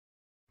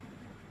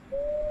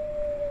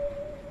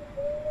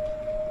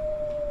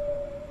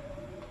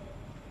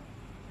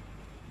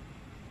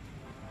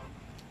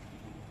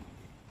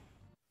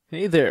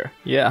Hey there.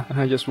 Yeah,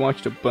 I just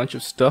watched a bunch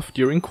of stuff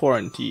during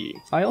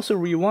quarantine. I also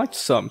rewatched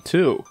some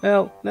too.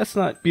 Well, let's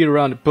not beat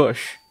around the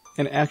bush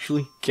and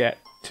actually get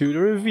to the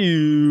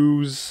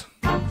reviews.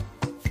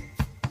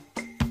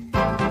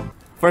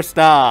 First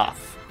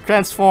off,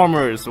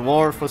 Transformers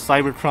War for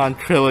Cybertron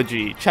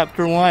Trilogy,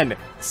 Chapter 1.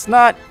 It's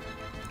not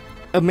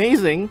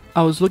amazing.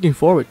 I was looking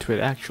forward to it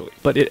actually,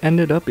 but it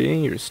ended up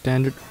being your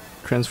standard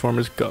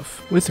Transformers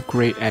guff with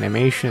great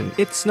animation.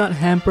 It's not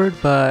hampered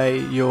by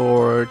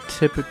your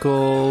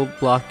typical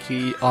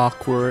blocky,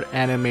 awkward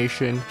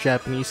animation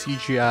Japanese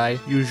CGI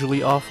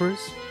usually offers.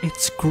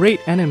 It's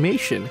great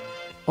animation,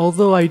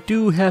 although I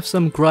do have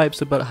some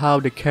gripes about how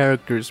the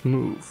characters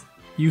move.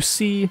 You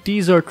see,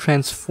 these are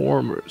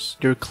Transformers.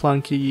 They're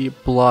clunky,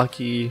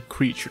 blocky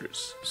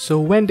creatures. So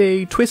when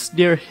they twist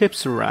their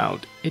hips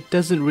around, it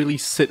doesn't really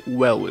sit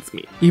well with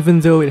me.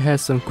 Even though it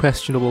has some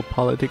questionable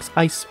politics,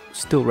 I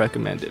still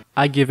recommend it.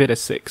 I give it a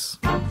 6.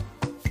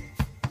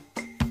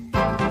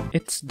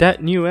 It's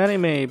that new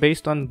anime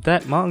based on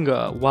that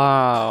manga.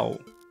 Wow.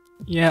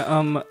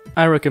 Yeah,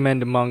 I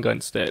recommend the manga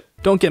instead.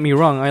 Don't get me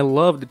wrong, I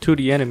love the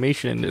 2D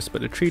animation in this,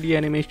 but the 3D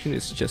animation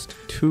is just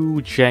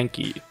too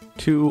janky,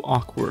 too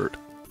awkward.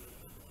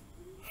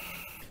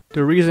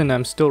 The reason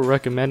I'm still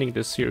recommending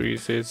this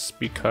series is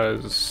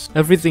because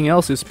everything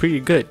else is pretty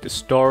good. The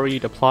story,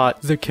 the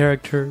plot, the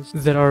characters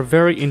that are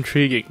very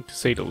intriguing to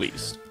say the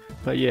least.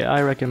 But yeah,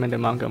 I recommend the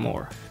manga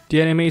more.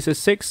 The anime is a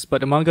 6,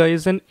 but the manga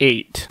is an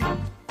 8.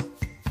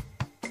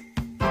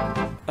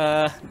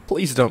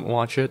 Please don't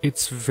watch it.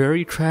 It's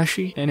very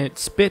trashy and it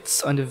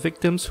spits on the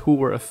victims who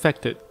were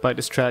affected by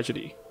this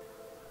tragedy.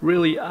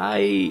 Really,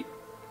 I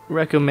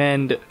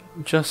recommend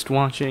just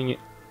watching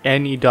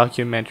any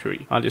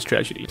documentary on this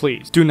tragedy.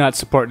 Please do not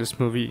support this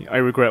movie. I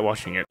regret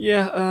watching it.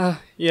 Yeah,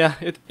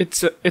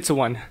 it's a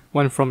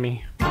 1 from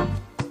me.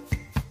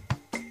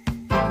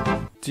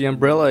 The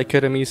Umbrella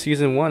Academy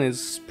Season 1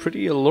 is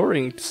pretty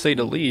alluring to say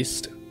the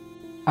least.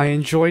 I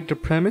enjoyed the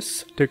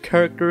premise. The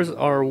characters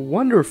are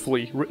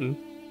wonderfully written.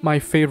 My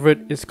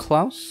favorite is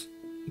Klaus.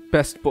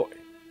 Best boy.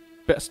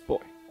 Best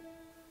boy.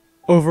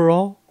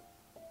 Overall,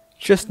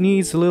 just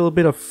needs a little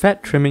bit of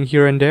fat trimming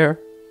here and there,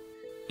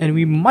 and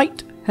we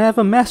might have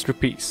a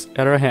masterpiece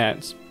at our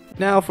hands.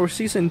 Now for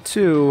Season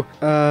 2,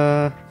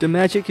 the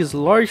magic is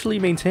largely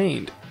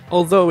maintained,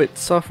 although it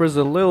suffers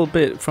a little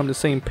bit from the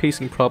same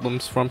pacing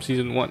problems from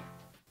Season 1.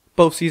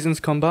 Both seasons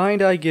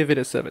combined, I give it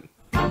a 7.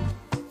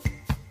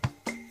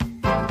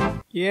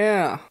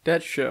 Yeah,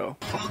 that show.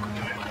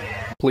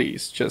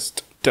 Please,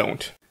 just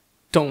don't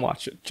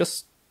watch it.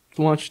 Just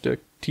watch the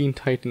Teen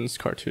Titans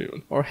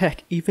cartoon. Or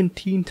heck, even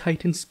Teen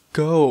Titans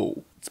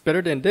Go. It's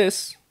better than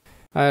this.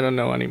 I don't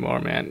know anymore,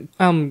 man.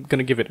 I'm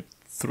gonna give it a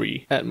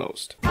 3 at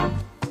most.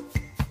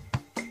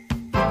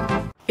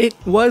 It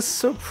was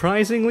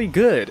surprisingly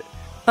good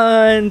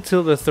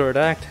until the third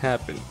act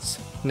happens.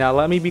 Now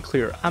let me be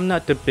clear, I'm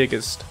not the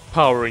biggest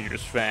Power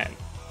Rangers fan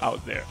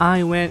out there.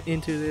 I went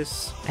into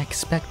this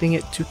expecting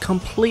it to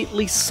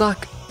completely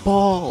suck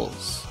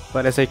balls.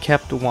 But as I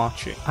kept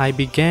watching, I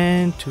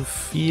began to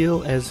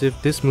feel as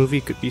if this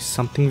movie could be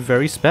something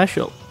very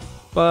special.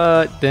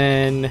 But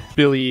then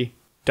Billy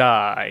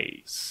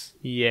dies.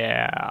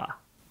 Yeah.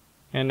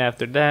 And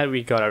after that,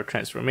 we got our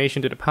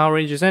transformation to the Power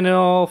Rangers and it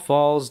all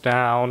falls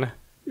down.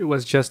 It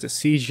was just a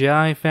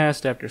CGI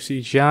fest after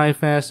CGI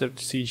fest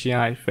after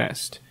CGI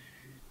fest.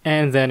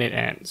 And then it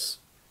ends.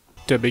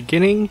 The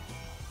beginning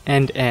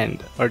and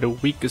end are the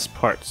weakest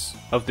parts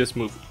of this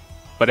movie.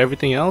 But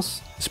everything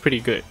else is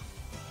pretty good.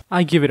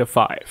 I give it a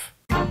 5.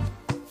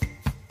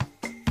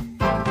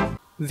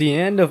 The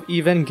end of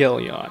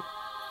Evangelion.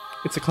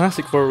 It's a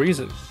classic for a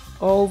reason.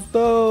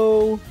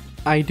 Although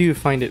I do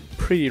find it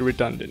pretty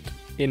redundant.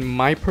 In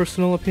my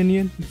personal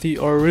opinion, the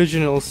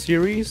original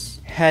series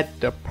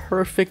had the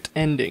perfect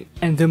ending,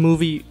 and the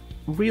movie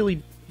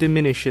really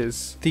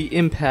diminishes the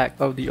impact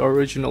of the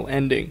original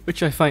ending,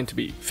 which I find to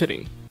be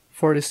fitting.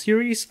 For the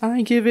series,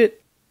 I give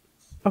it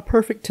a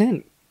perfect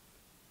 10.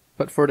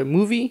 But for the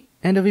movie,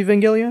 End of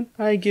Evangelion,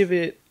 I give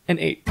it an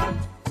 8.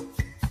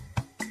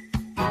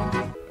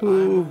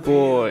 Oh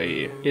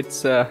boy,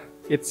 it's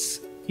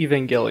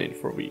Evangelion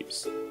for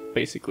weebs,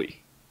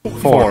 basically.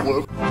 4.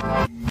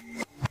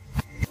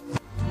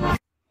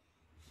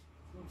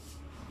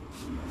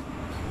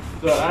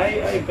 So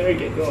I better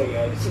get going.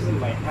 This isn't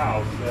my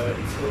house.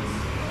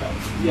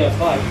 Yeah,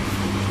 5.